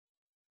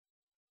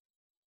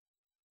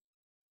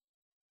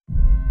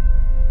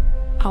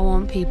I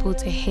want people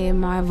to hear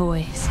my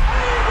voice.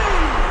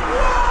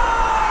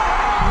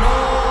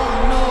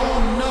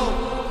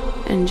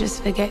 And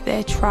just forget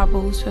their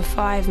troubles for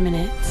 5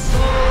 minutes.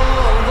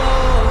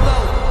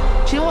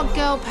 Do you know what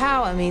girl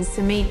power means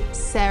to me?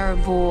 Sarah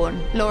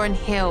Vaughan, Lauryn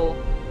Hill.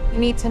 You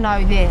need to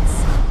know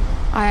this.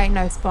 I ain't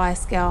no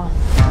Spice Girl.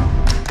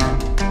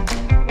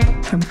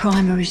 From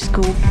primary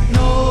school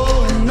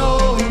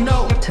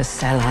to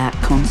sell-out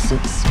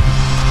concerts.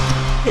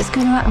 It's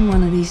going to happen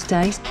one of these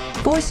days.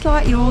 Voice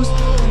like yours,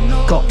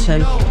 got to.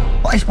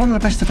 Well, it's one of the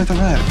best I've ever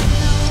heard.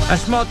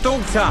 That's my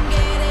daughter.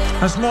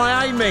 That's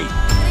my Amy.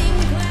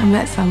 I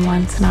met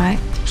someone tonight.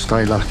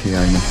 Stay lucky,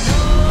 Amy.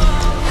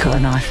 Got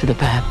an eye for the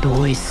bad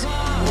boys.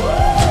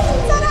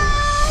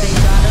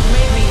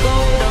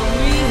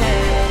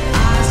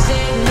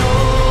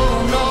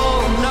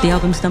 The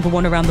album's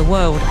 #1 around the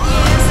world.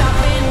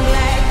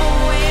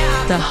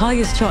 The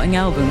highest charting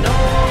album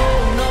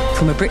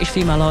from a British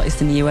female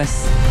artist in the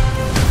US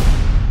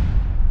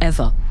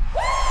ever.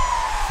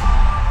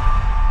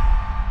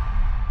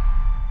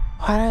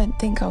 I don't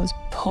think I was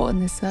put on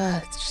this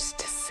earth just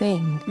to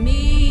sing.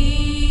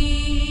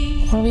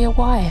 I want to be a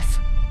wife.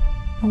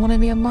 I want to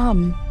be a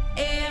mum.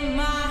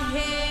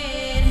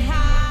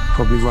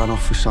 Probably run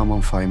off with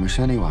someone famous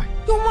anyway.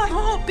 You're my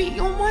heartbeat,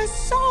 you're my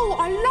soul.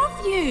 I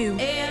love you.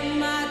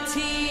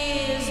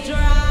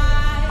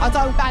 I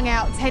don't bang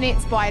out 10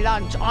 hits by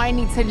lunch. I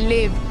need to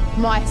live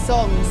my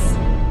songs.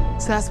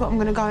 So that's what I'm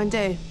going to go and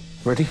do.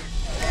 Ready?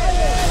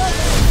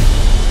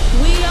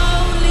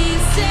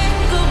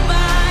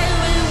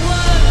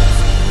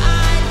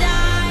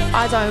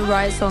 I don't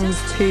write songs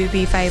to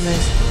be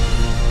famous.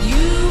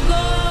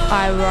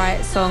 I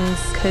write songs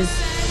because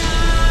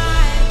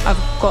I've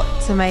got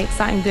to make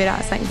something good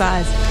out of something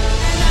bad.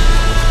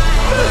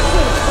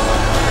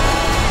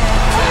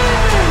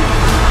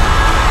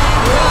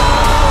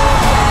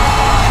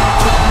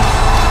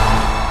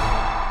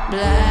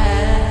 Black.